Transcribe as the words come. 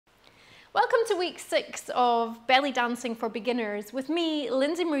Welcome to week 6 of Belly Dancing for Beginners with me,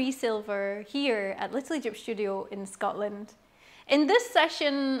 Lindsey Marie Silver, here at Little Egypt Studio in Scotland. In this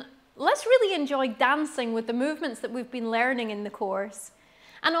session, let's really enjoy dancing with the movements that we've been learning in the course.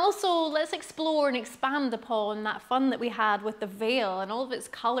 And also, let's explore and expand upon that fun that we had with the veil and all of its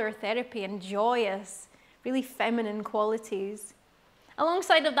colour therapy and joyous, really feminine qualities.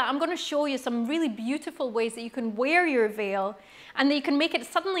 Alongside of that, I'm going to show you some really beautiful ways that you can wear your veil and that you can make it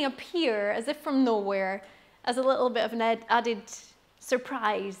suddenly appear as if from nowhere as a little bit of an added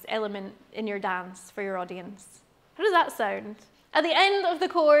surprise element in your dance for your audience. How does that sound? At the end of the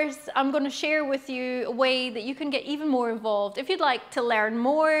course, I'm going to share with you a way that you can get even more involved. If you'd like to learn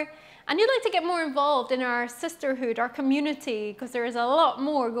more and you'd like to get more involved in our sisterhood, our community, because there is a lot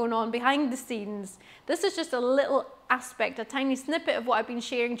more going on behind the scenes. This is just a little aspect, a tiny snippet of what I've been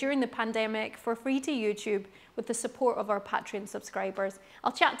sharing during the pandemic for free to YouTube with the support of our Patreon subscribers.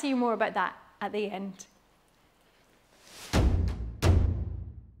 I'll chat to you more about that at the end.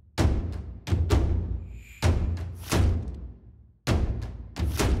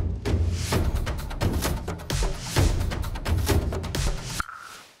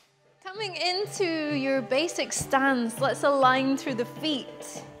 Coming into your basic stance, let's align through the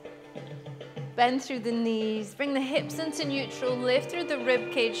feet. Bend through the knees, bring the hips into neutral, lift through the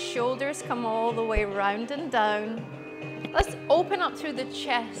rib cage, shoulders come all the way round and down. Let's open up through the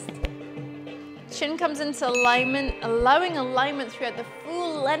chest. Chin comes into alignment, allowing alignment throughout the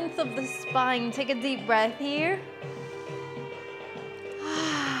full length of the spine. Take a deep breath here.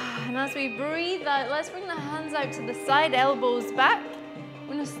 And as we breathe out, let's bring the hands out to the side, elbows back.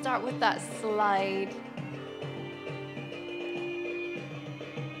 We're going to start with that slide.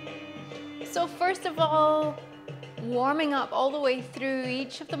 So first of all, warming up all the way through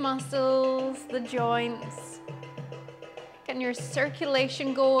each of the muscles, the joints, getting your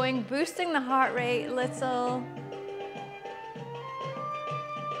circulation going, boosting the heart rate a little.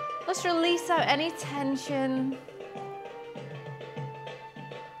 Let's release out any tension.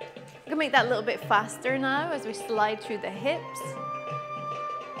 We can make that a little bit faster now as we slide through the hips.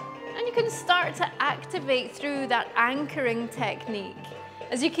 And you can start to activate through that anchoring technique.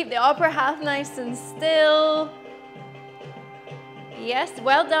 As you keep the upper half nice and still. Yes,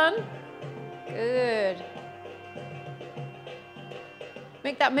 well done. Good.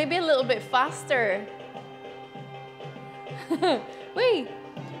 Make that maybe a little bit faster. Wait,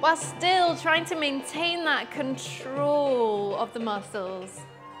 while still trying to maintain that control of the muscles.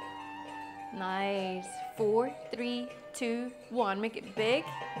 Nice. 4, 3, 2, 1. Make it big.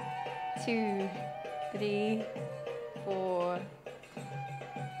 2, 3, 4.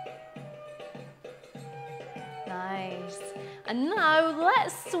 Nice. And now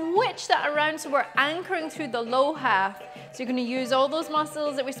let's switch that around so we're anchoring through the low half. So you're going to use all those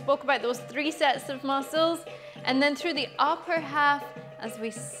muscles that we spoke about, those 3 sets of muscles, and then through the upper half as we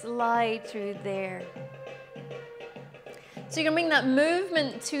slide through there. So you're going to bring that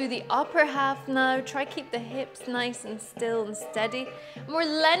movement to the upper half now. Try to keep the hips nice and still and steady. And we're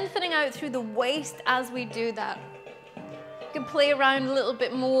lengthening out through the waist as we do that. You can play around a little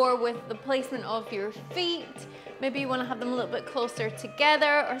bit more with the placement of your feet. Maybe you want to have them a little bit closer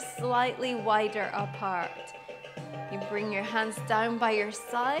together or slightly wider apart. You bring your hands down by your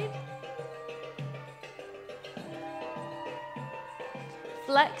side.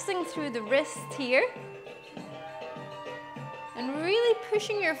 Flexing through the wrist here. And really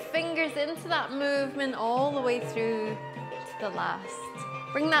pushing your fingers into that movement all the way through to the last.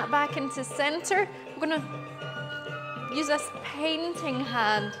 Bring that back into center. We're going to use this painting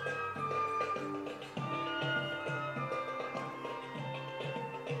hand.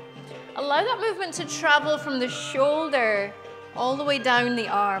 Allow that movement to travel from the shoulder all the way down the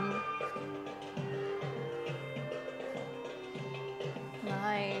arm.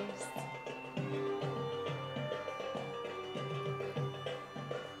 Nice.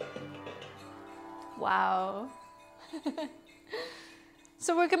 Wow.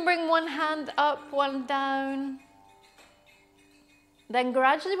 So we can bring one hand up, one down. Then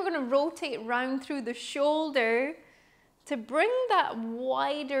gradually we're going to rotate round through the shoulder to bring that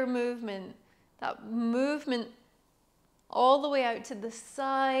wider movement, all the way out to the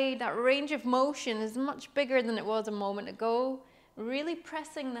side. That range of motion is much bigger than it was a moment ago. Really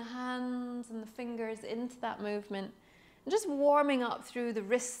pressing the hands and the fingers into that movement and just warming up through the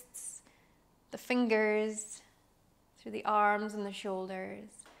wrists, the fingers, through the arms and the shoulders.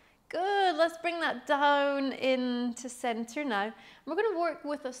 Good, let's bring that down into center now. We're going to work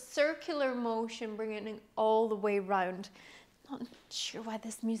with a circular motion, bringing it all the way round. Not sure why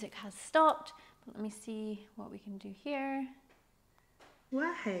this music has stopped, but let me see what we can do here.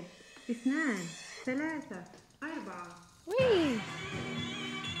 1 اثنان ثلاثة أربعة. Whee!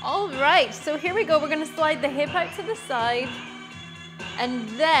 All right, so here we go. We're going to slide the hip out to the side and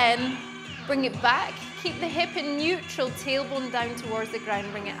then bring it back. Keep the hip in neutral, tailbone down towards the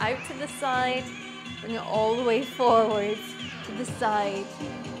ground. Bring it out to the side. Bring it all the way forwards to the side.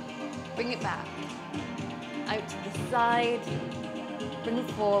 Bring it back. Out to the side. Bring it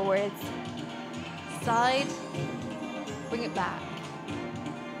forwards. Side. Bring it back.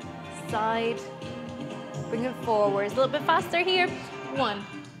 Side. Bring it forwards. A little bit faster here. 1,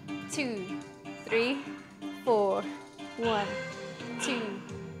 2, 3, 4. 1, 2,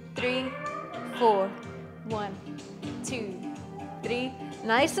 3, 4. 1, 2, 3.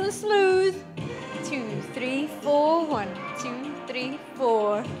 Nice and smooth. 2, 3, 4. 1, 2, 3,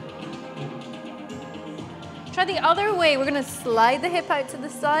 4. Try the other way. We're going to slide the hip out to the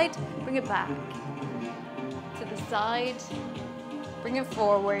side. Bring it back. To the side. Bring it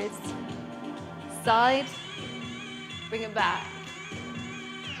forwards. Side. Bring it back.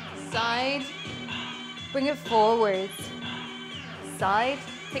 Side. Bring it forwards. Side.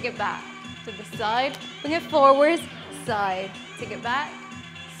 Take it back. To the side. Bring it forwards. Side. Take it back.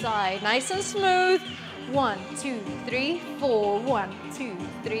 Side. Nice and smooth. 1, 2, 3, 4. 1, 2,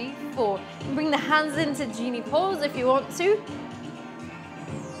 3, 4. And bring the hands into genie pose if you want to.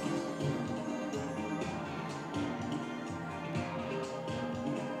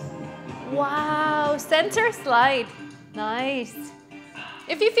 Wow, center slide. Nice.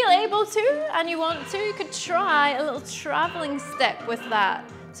 If you feel able to and you want to, you could try a little traveling step with that.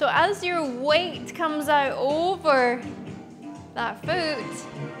 So as your weight comes out over that foot,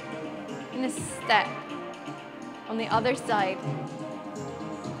 in a step on the other side.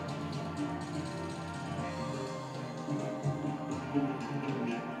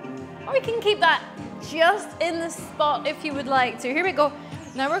 Or you can keep that just in the spot if you would like to. Here we go.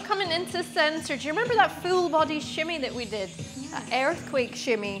 Now we're coming into center. Do you remember that full body shimmy that we did? That earthquake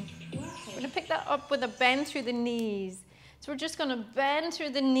shimmy. We're gonna pick that up with a bend through the knees. So we're just gonna bend through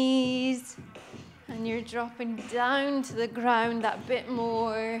the knees and you're dropping down to the ground that bit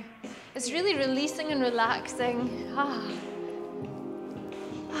more. It's really releasing and relaxing.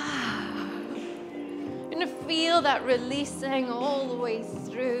 You're gonna feel that releasing all the way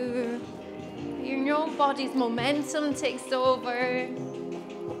through. Your own body's momentum takes over.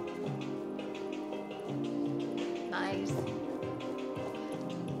 Nice.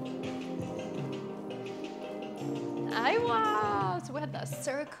 Wow. So we had that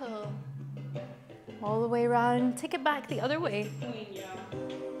circle all the way around. Take it back the other way.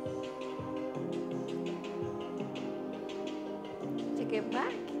 Take it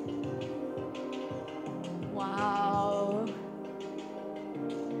back. Wow.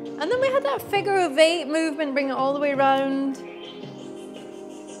 And then we had that figure of 8 movement, bring it all the way around.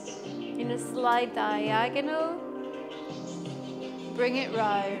 In a slide diagonal. Bring it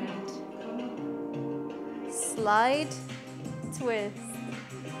round. Slide, twist,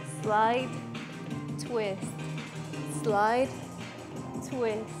 slide, twist, slide,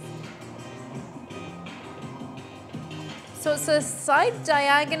 twist. So it's a side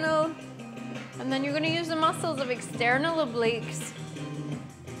diagonal, and then you're going to use the muscles of external obliques.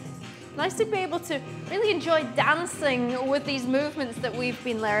 Nice to be able to really enjoy dancing with these movements that we've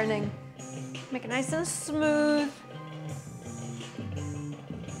been learning. Make it nice and smooth.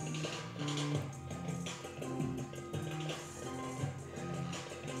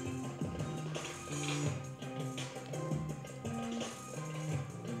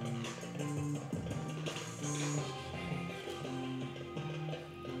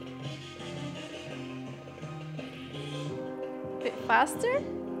 Bit faster.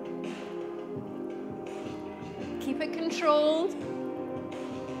 Keep it controlled.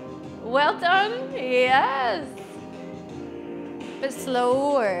 Well done. Yes. Bit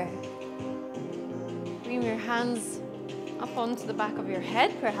slower. Bring your hands up onto the back of your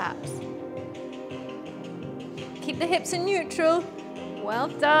head, perhaps. Keep the hips in neutral. Well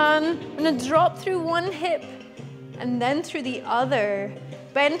done. I'm going to drop through one hip and then through the other.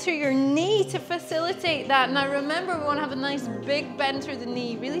 Bend through your knee to facilitate that. Now remember, we want to have a nice big bend through the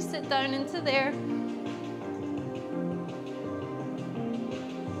knee. Really sit down into there.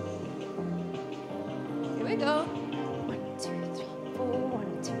 Here we go. 1, 2, 3, 4.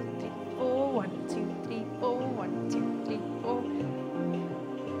 1, 2, 3, 4. 1, 2, 3, 4. 1, 2, 3, 4.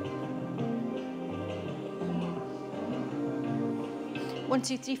 1,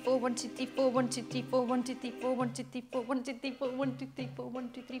 2, 3, 4, 1, 2, 3, 4, 1, 2, 3, 4, 1, 2, 3, 4, 1, 2, 3, 4, 1, 2, 3, 4, 1, 2, 3, 4, 1,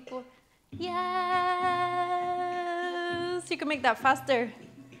 2, 3, 4. Yes! You can make that faster.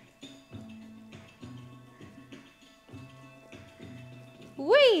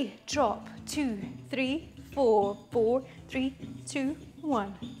 way, drop, 2, 3, 4, 4, 3, 2,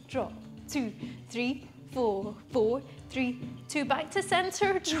 1, drop, 2, 3, 4, 4, 3, 2, back to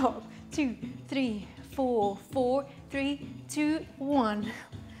center, drop, 2, 3, 4, 4, 3, 2, 1,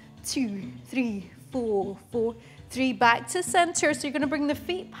 2, 3, 4, 4, 3, back to center. So you're going to bring the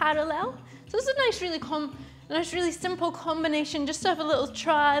feet parallel. So this is a nice really simple combination, just to have a little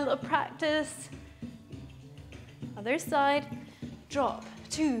try, a little practice. Other side, drop,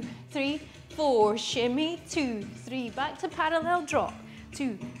 2, 3, 4, shimmy, 2, 3, back to parallel, drop,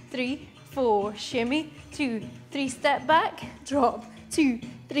 2, 3, 4, shimmy, 2, 3, step back, drop, 2,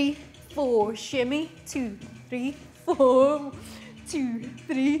 3, 4, shimmy, 2, 3, 4, 2,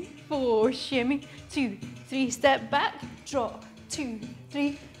 3, 4, shimmy, 2, 3, step back, drop, 2,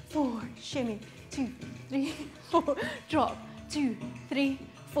 3, 4, shimmy, 2, 3, 4, drop, 2, 3,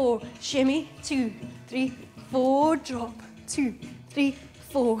 4, shimmy, 2, 3, 4, drop, 2, 3,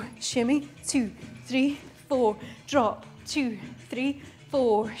 4, shimmy, 2, 3, 4, drop, 2, 3,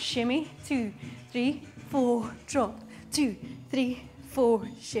 4, shimmy, 2, 3, 4, drop, 2, 3,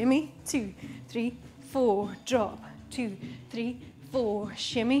 4, shimmy, 2, 3, 4, drop, 2, 3, 4,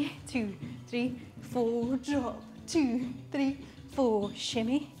 shimmy, 2, 3, 4, drop, 2, 3, 4,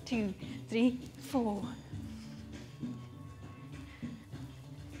 shimmy, 2, 3, 4.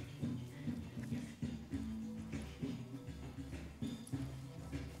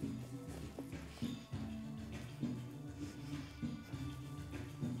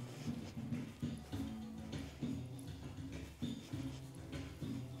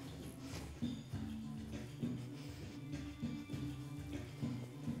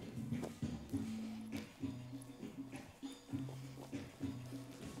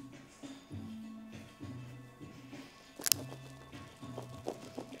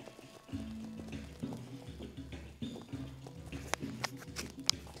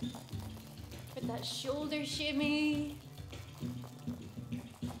 That shoulder shimmy.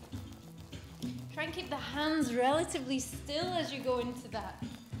 Try and keep the hands relatively still as you go into that.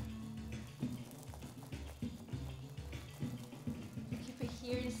 Keep it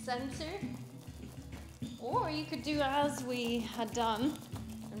here in center. Or you could do as we had done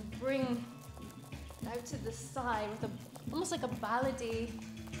and bring out to the side with almost like a ballet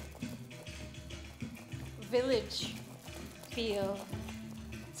village feel.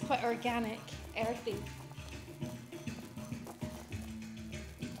 It's quite organic. Earthy.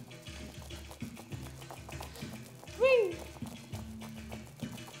 Whee!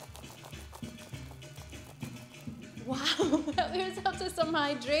 Wow, that was after some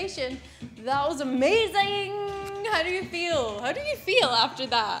hydration. That was amazing. How do you feel? How do you feel after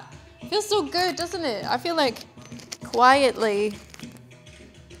that? It feels so good, doesn't it? I feel like quietly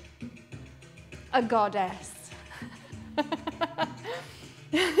a goddess.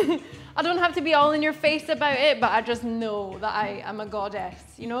 I don't have to be all in your face about it, but I just know that I am a goddess,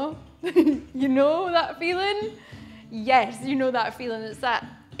 you know? You know that feeling? Yes, you know that feeling. It's that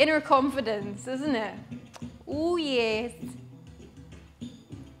inner confidence, isn't it? Oh, yes.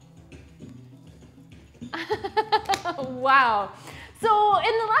 Wow. So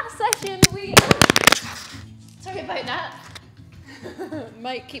in the last session, sorry about that.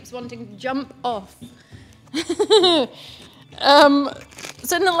 Mike keeps wanting to jump off.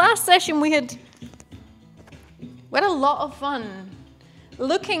 So in the last session, we had a lot of fun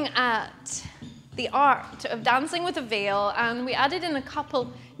looking at the art of dancing with a veil, and we added in a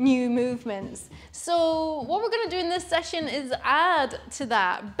couple new movements. So what we're going to do in this session is add to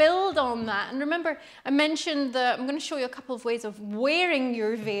that, build on that. And remember, I mentioned that I'm going to show you a couple of ways of wearing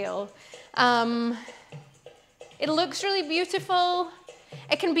your veil. It looks really beautiful.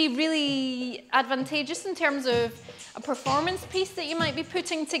 It can be really advantageous in terms of a performance piece that you might be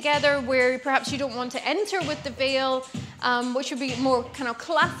putting together where perhaps you don't want to enter with the veil, which would be a more kind of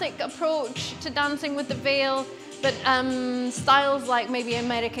classic approach to dancing with the veil. But styles like maybe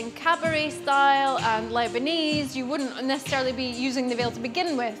American cabaret style and Lebanese, you wouldn't necessarily be using the veil to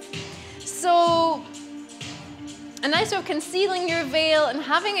begin with. So a nice way of concealing your veil and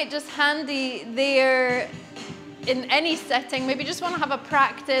having it just handy there in any setting. Maybe you just want to have a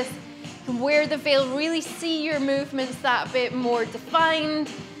practice wear the veil, really see your movements that bit more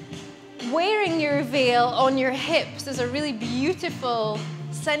defined. Wearing your veil on your hips is a really beautiful,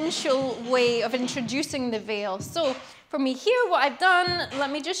 sensual way of introducing the veil. So for me here, what I've done,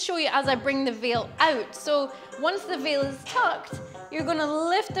 let me just show you as I bring the veil out. So once the veil is tucked, you're going to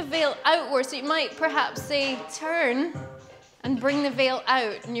lift the veil outwards. So you might perhaps say turn and bring the veil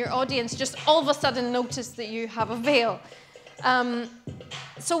out, and your audience just all of a sudden notice that you have a veil.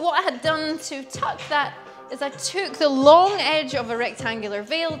 So what I had done to tuck that is I took the long edge of a rectangular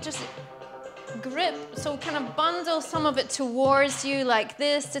veil, just grip, so kind of bundle some of it towards you like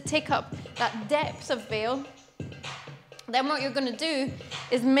this to take up that depth of veil. Then what you're going to do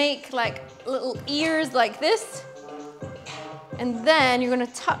is make like little ears like this, and then you're going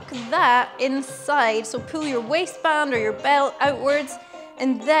to tuck that inside, so pull your waistband or your belt outwards,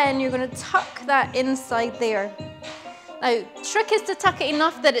 and then you're going to tuck that inside there. Now, trick is to tuck it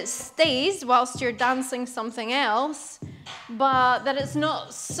enough that it stays whilst you're dancing something else, but that it's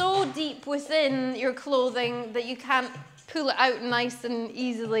not so deep within your clothing that you can't pull it out nice and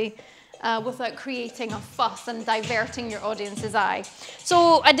easily without creating a fuss and diverting your audience's eye.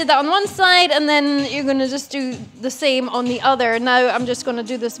 So I did that on one side, and then you're going to just do the same on the other. Now I'm just going to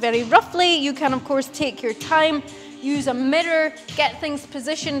do this very roughly. You can, of course, take your time, use a mirror, get things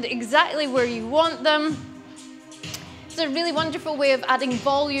positioned exactly where you want them. It's a really wonderful way of adding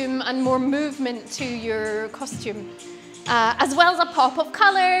volume and more movement to your costume, as well as a pop of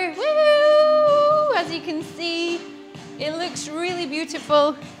color. Woo! As you can see, it looks really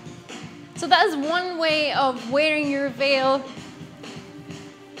beautiful. So that is one way of wearing your veil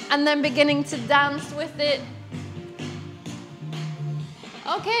and then beginning to dance with it.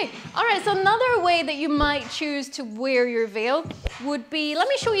 Okay, all right, so another way that you might choose to wear your veil would be, let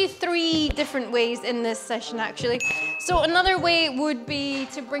me show you 3 different ways in this session actually. So another way would be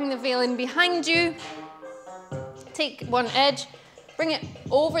to bring the veil in behind you, take one edge, bring it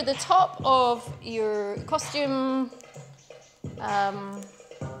over the top of your costume.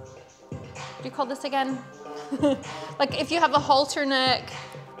 What do you call this again? Like if you have a halter neck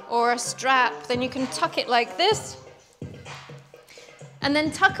or a strap, then you can tuck it like this. And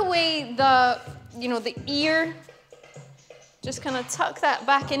then tuck away the, the ear. Just kind of tuck that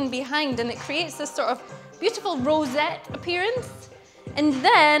back in behind, and it creates this sort of beautiful rosette appearance. And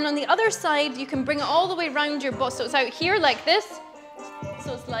then on the other side, you can bring it all the way around your body. So it's out here like this.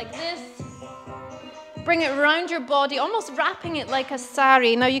 So it's like this. Bring it around your body, almost wrapping it like a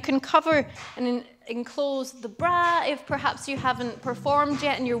sari. Now you can cover and enclose the bra if perhaps you haven't performed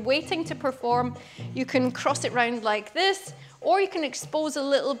yet and you're waiting to perform. You can cross it round like this, or you can expose a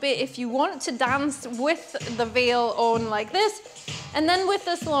little bit if you want to dance with the veil on like this. And then with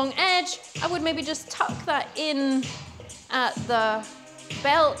this long edge, I would maybe just tuck that in at the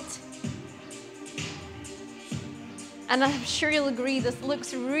belt. And I'm sure you'll agree, this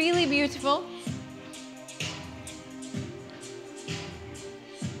looks really beautiful.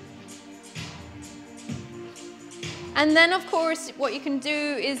 And then, of course, what you can do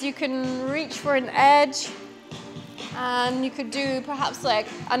is you can reach for an edge, and you could do perhaps like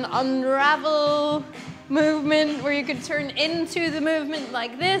an unravel movement where you could turn into the movement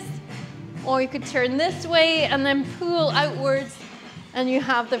like this, or you could turn this way and then pull outwards, and you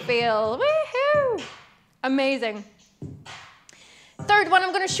have the veil. Woohoo! Amazing. Third one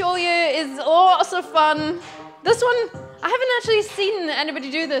I'm going to show you is lots of fun. This one, I haven't actually seen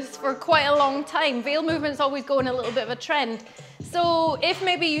anybody do this for quite a long time. Veil movements always go in a little bit of a trend. So if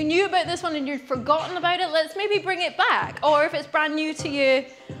maybe you knew about this one and you'd forgotten about it, let's maybe bring it back. Or if it's brand new to you,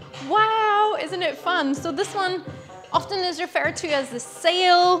 wow, isn't it fun? So this one often is referred to as the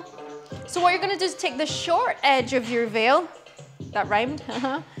sail. So what you're going to do is take the short edge of your veil. That rhymed.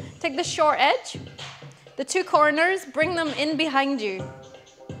 Take the short edge, the 2 corners, bring them in behind you.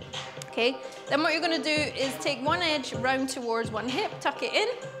 Okay, then what you're going to do is take one edge round towards one hip, tuck it in,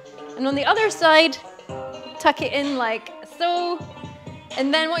 and on the other side, tuck it in like so.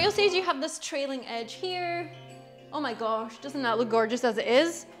 And then what you'll see is you have this trailing edge here. Oh my gosh, doesn't that look gorgeous as it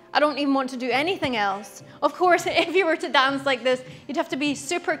is? I don't even want to do anything else. Of course, if you were to dance like this, you'd have to be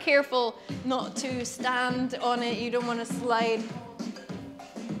super careful not to stand on it. You don't want to slide.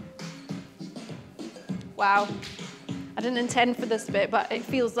 Wow. I didn't intend for this bit, but it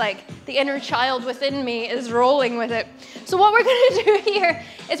feels like the inner child within me is rolling with it. So what we're going to do here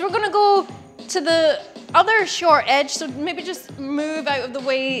is we're going to go to the other short edge. So maybe just move out of the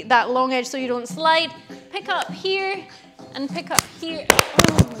way that long edge so you don't slide. Pick up here and pick up here.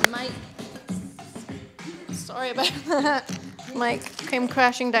 Oh, my mic. Sorry about that. Mic came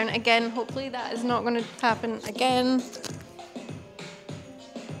crashing down again. Hopefully that is not going to happen again.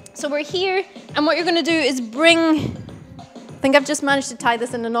 So we're here, and what you're going to do is bring... I think I've just managed to tie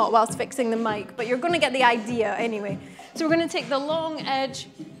this in a knot whilst fixing the mic, but you're going to get the idea anyway. So we're going to take the long edge,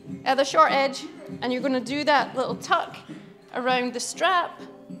 the short edge, and you're going to do that little tuck around the strap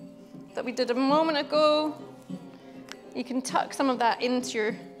that we did a moment ago. You can tuck some of that into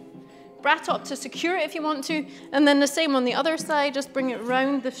your bra top to secure it if you want to, and then the same on the other side, just bring it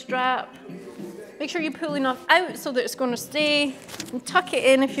around the strap Make sure you pull enough out so that it's going to stay, and tuck it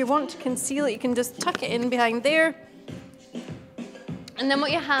in. If you want to conceal it, you can just tuck it in behind there. And then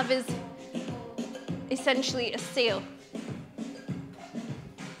what you have is essentially a sail.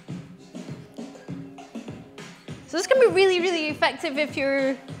 So this can be really, really effective if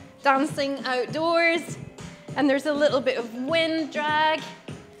you're dancing outdoors and there's a little bit of wind drag.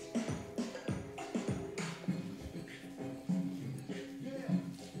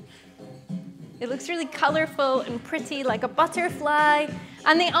 It looks really colorful and pretty, like a butterfly.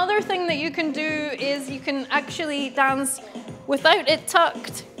 And the other thing that you can do is you can actually dance without it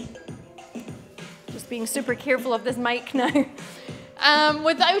tucked. Just being super careful of this mic now.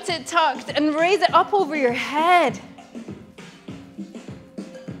 Without it tucked, and raise it up over your head.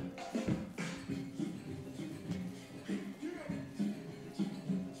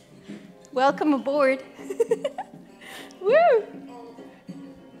 Welcome aboard. Woo!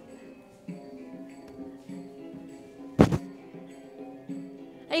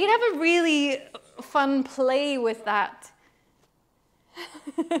 And you can have a really fun play with that.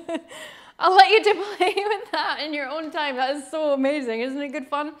 I'll let you to play with that in your own time. That is so amazing. Isn't it good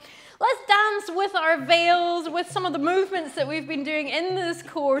fun? Let's dance with our veils, with some of the movements that we've been doing in this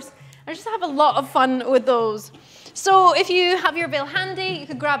course, and just have a lot of fun with those. So if you have your veil handy, you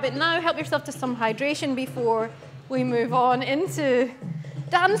could grab it now. Help yourself to some hydration before we move on into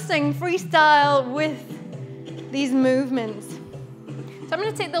dancing freestyle with these movements. So I'm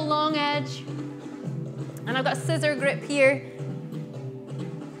going to take the long edge, and I've got a scissor grip here.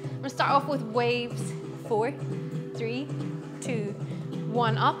 I'm going to start off with waves. 4, 3, 2,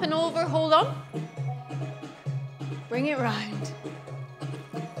 1. Up and over, hold on. Bring it round.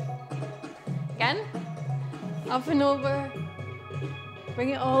 Again. Up and over.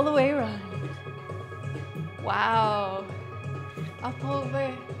 Bring it all the way around. Wow. Up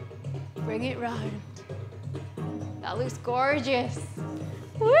over. Bring it round. That looks gorgeous.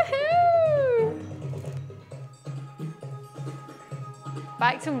 Woohoo!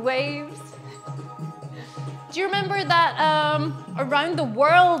 Back to waves. Do you remember that around the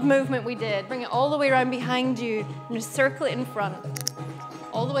world movement we did? Bring it all the way around behind you and just circle it in front.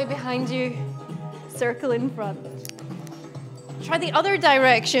 All the way behind you, circle in front. Try the other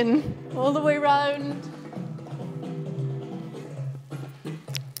direction, all the way around.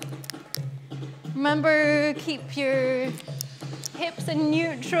 Remember, keep your hips in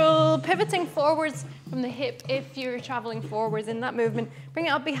neutral, pivoting forwards from the hip if you're traveling forwards in that movement. Bring it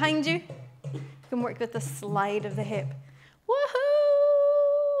up behind you. You can work with the slide of the hip.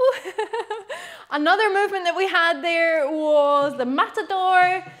 Woohoo! Another movement that we had there was the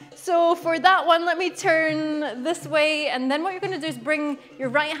matador. So for that one, let me turn this way, and then what you're going to do is bring your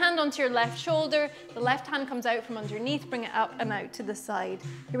right hand onto your left shoulder. The left hand comes out from underneath. Bring it up and out to the side.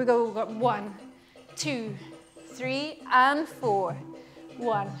 Here we go. We've got 1, 2, 3, and 4.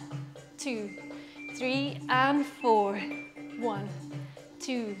 1, 2, 3, and 4. 1,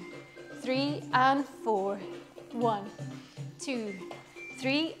 2, 3, and 4. 1, 2,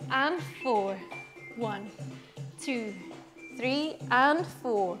 3, and 4. 1, 2, 3, and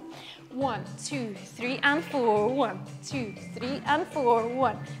 4. 1, 2, 3, and 4. 1, 2, 3, and 4.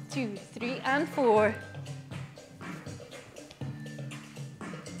 1, 2, 3, and 4.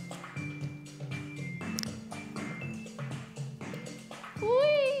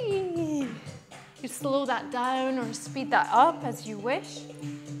 Whee! You slow that down or speed that up as you wish.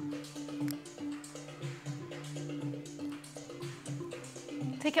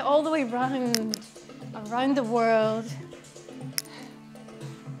 Take it all the way around the world.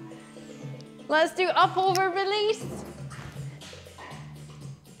 Let's do up, over, release.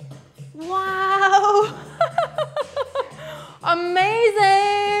 Wow!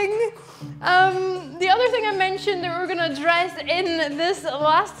 Amazing! The other thing I mentioned that we're going to address in this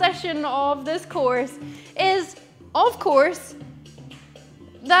last session of this course is, of course,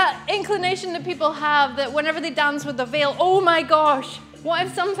 that inclination that people have that whenever they dance with the veil, oh my gosh, what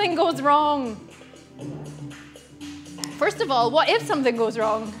if something goes wrong? First of all, what if something goes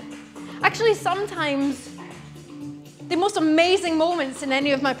wrong? Actually, sometimes the most amazing moments in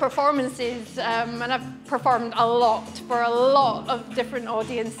any of my performances, and I've performed a lot for a lot of different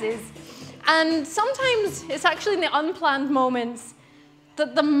audiences, and sometimes it's actually in the unplanned moments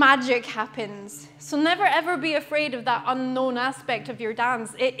that the magic happens. So never ever be afraid of that unknown aspect of your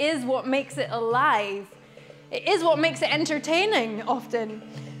dance. It is what makes it alive. It is what makes it entertaining often.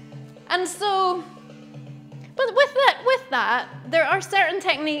 And so, but with that, there are certain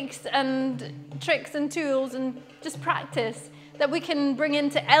techniques and tricks and tools and just practice that we can bring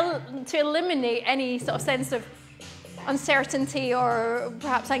in to eliminate any sort of sense of uncertainty or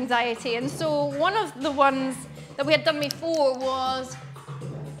perhaps anxiety. And so one of the ones that we had done before was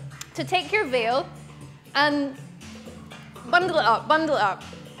to take your veil and bundle it up, bundle it up.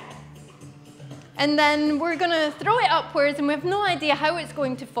 And then we're going to throw it upwards, and we have no idea how it's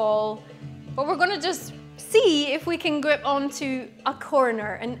going to fall, but we're going to just see if we can grip onto a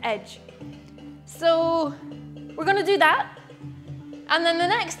corner, an edge. So we're going to do that. And then the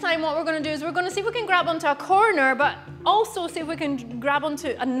next time what we're going to do is we're going to see if we can grab onto a corner, but also see if we can grab onto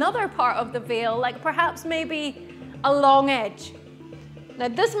another part of the veil, like perhaps maybe a long edge. Now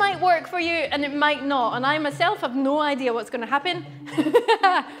this might work for you and it might not, and I myself have no idea what's going to happen.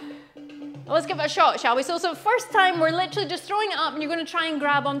 Let's give it a shot, shall we? So first time we're literally just throwing it up, and you're going to try and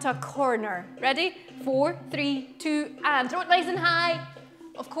grab onto a corner. Ready? 4, 3, 2, and throw it nice and high.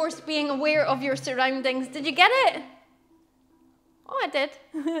 Of course, being aware of your surroundings. Did you get it? Oh, I did.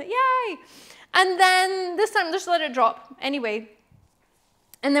 Yay! And then this time, just let it drop. Anyway.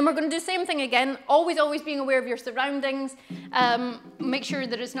 And then we're going to do the same thing again. Always, always being aware of your surroundings. Make sure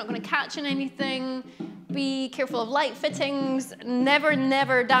that it's not going to catch in anything. Be careful of light fittings. Never,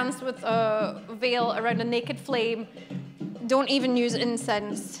 never dance with a veil around a naked flame. Don't even use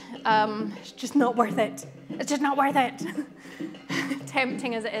incense. It's just not worth it. It's just not worth it.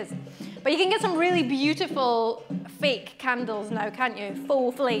 Tempting as it is. But you can get some really beautiful fake candles now, can't you?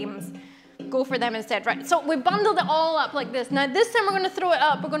 Faux flames. Go for them instead. Right, so we bundled it all up like this. Now this time we're going to throw it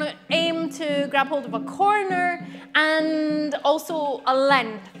up. We're going to aim to grab hold of a corner and also a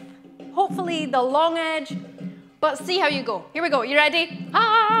length. Hopefully the long edge, but see how you go. Here we go. You ready?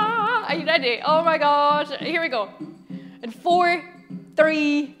 Ah, are you ready? Oh my gosh. Here we go. And 4,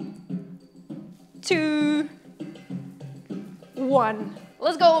 3, 2, 1.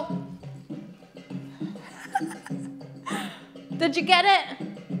 Let's go. Did you get it?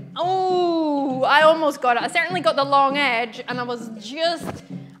 Oh, I almost got it. I certainly got the long edge, and I was just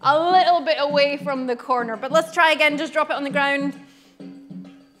a little bit away from the corner. But let's try again. Just drop it on the ground.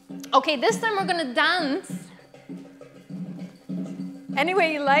 Okay, this time we're going to dance any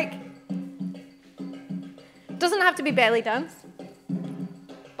way you like. Doesn't have to be belly dance,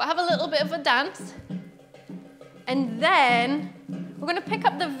 but have a little bit of a dance. And then we're going to pick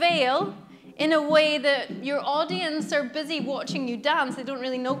up the veil in a way that your audience are busy watching you dance. They don't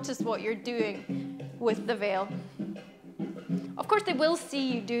really notice what you're doing with the veil. Of course, they will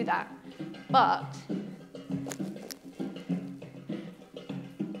see you do that, but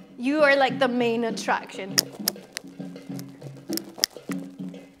you are like the main attraction.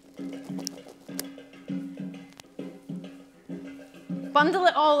 Bundle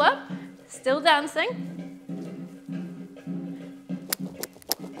it all up, still dancing.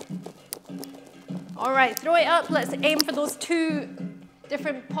 All right, throw it up. Let's aim for those 2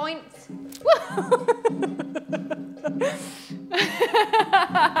 different points.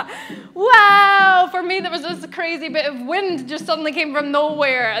 Wow, for me there was this crazy bit of wind just suddenly came from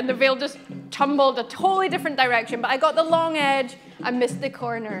nowhere, and the veil just tumbled a totally different direction, but I got the long edge. I missed the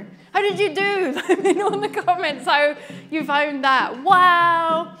corner. How did you do? Let me know in the comments how you found that.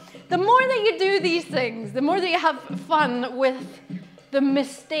 Wow. The more that you do these things, the more that you have fun with the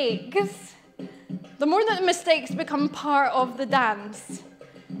mistakes, the more that the mistakes become part of the dance.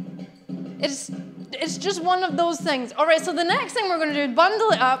 It's just one of those things. All right, so the next thing we're going to do is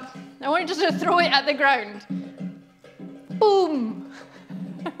bundle it up. I want you just to throw it at the ground. Boom.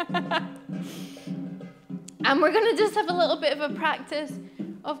 And we're going to just have a little bit of a practice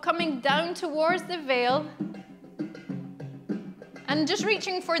of coming down towards the veil and just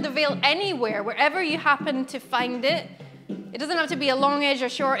reaching for the veil anywhere, wherever you happen to find it. It doesn't have to be a long edge or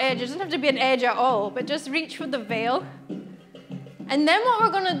short edge. It doesn't have to be an edge at all, but just reach for the veil. And then what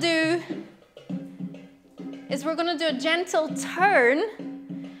we're going to do is we're going to do a gentle turn.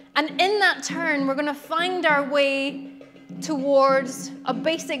 And in that turn, we're going to find our way towards a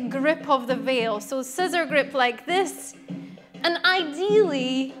basic grip of the veil. So scissor grip like this. And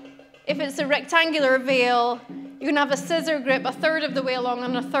ideally, if it's a rectangular veil, you can have a scissor grip a third of the way along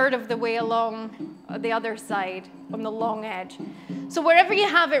and a third of the way along the other side on the long edge. So wherever you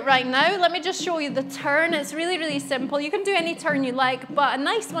have it right now, let me just show you the turn. It's really, really simple. You can do any turn you like, but a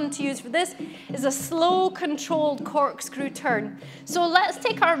nice one to use for this is a slow, controlled corkscrew turn. So let's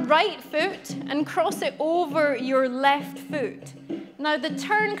take our right foot and cross it over your left foot. Now the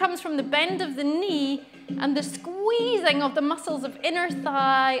turn comes from the bend of the knee and the squeezing of the muscles of inner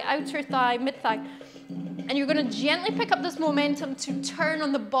thigh, outer thigh, mid thigh. And you're going to gently pick up this momentum to turn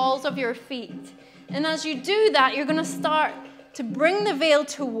on the balls of your feet. And as you do that, you're going to start to bring the veil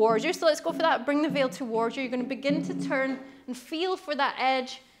towards you. So let's go for that. Bring the veil towards you. You're going to begin to turn and feel for that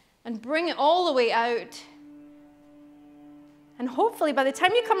edge and bring it all the way out. And hopefully by the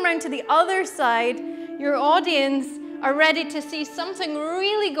time you come around to the other side, your audience are ready to see something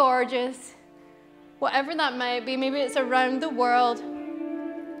really gorgeous, whatever that might be. Maybe it's around the world. Do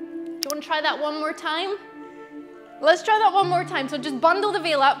you want to try that one more time? Let's try that one more time. So just bundle the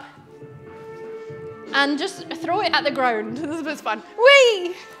veil up and just throw it at the ground. This is fun.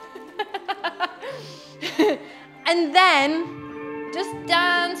 Whee! And then just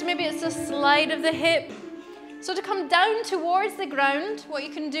dance. Maybe it's a slide of the hip. So to come down towards the ground, what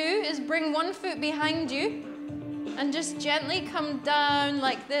you can do is bring one foot behind you and just gently come down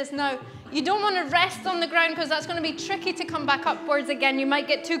like this. Now, you don't want to rest on the ground because that's going to be tricky to come back upwards again. You might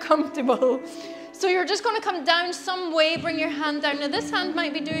get too comfortable. So you're just going to come down some way, bring your hand down. Now this hand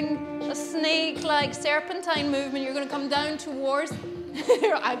might be doing a snake-like serpentine movement. You're going to come down towards,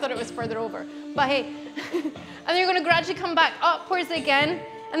 I thought it was further over, but hey. And then you're going to gradually come back upwards again.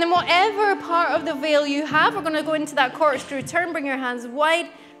 And then whatever part of the veil you have, we're going to go into that corkscrew turn, bring your hands wide,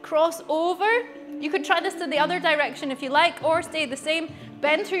 cross over. You could try this to the other direction if you like, or stay the same.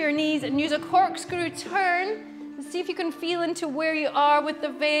 Bend through your knees and use a corkscrew turn. And see if you can feel into where you are with the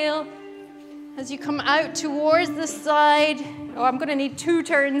veil. As you come out towards the side. Oh, I'm going to need 2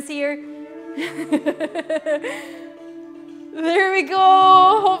 turns here. There we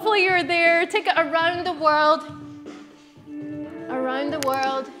go. Hopefully you're there. Take it around the world. Around the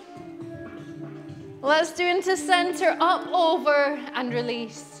world. Let's do into center, up, over, and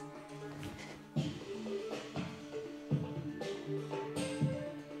release.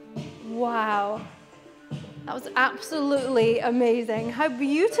 Wow. That was absolutely amazing. How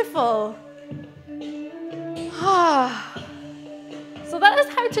beautiful. So that is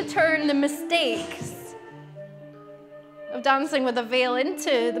how to turn the mistakes of dancing with a veil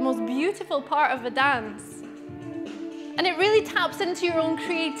into the most beautiful part of a dance. And it really taps into your own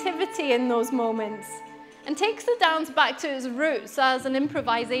creativity in those moments and takes the dance back to its roots as an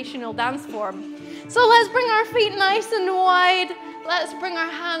improvisational dance form. So let's bring our feet nice and wide. Let's bring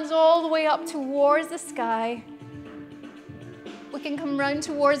our hands all the way up towards the sky. We can come round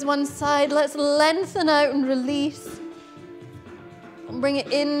towards one side. Let's lengthen out and release. And bring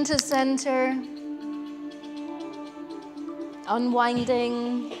it into center.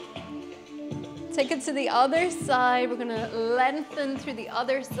 Unwinding. Take it to the other side. We're going to lengthen through the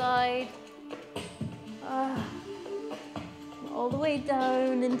other side. All the way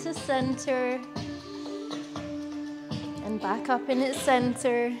down into center. And back up in its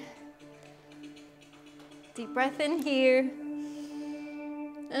center. Deep breath in here.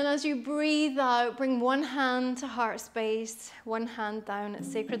 And as you breathe out, bring one hand to heart space, one hand down at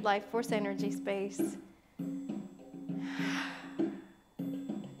sacred life force energy space.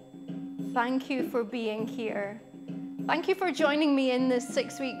 Thank you for being here. Thank you for joining me in this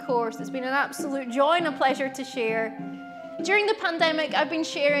 6-week course. It's been an absolute joy and a pleasure to share. During the pandemic, I've been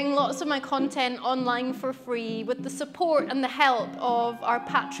sharing lots of my content online for free with the support and the help of our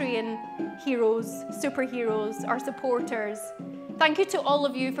Patreon heroes, superheroes, our supporters. Thank you to all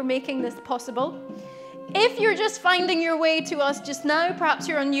of you for making this possible. If you're just finding your way to us just now, perhaps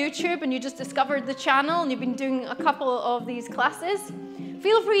you're on YouTube and you just discovered the channel and you've been doing a couple of these classes,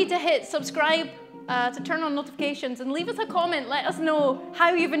 feel free to hit subscribe to turn on notifications and leave us a comment. Let us know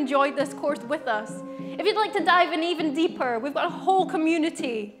how you've enjoyed this course with us. If you'd like to dive in even deeper, we've got a whole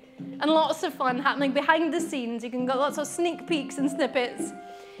community and lots of fun happening behind the scenes. You can get lots of sneak peeks and snippets.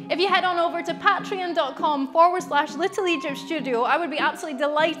 If you head on over to patreon.com/Little Egypt Studio, I would be absolutely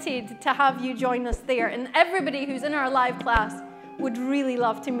delighted to have you join us there. And everybody who's in our live class would really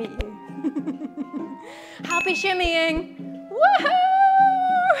love to meet you. Happy shimmying. Woohoo!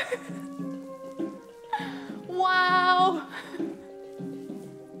 Wow.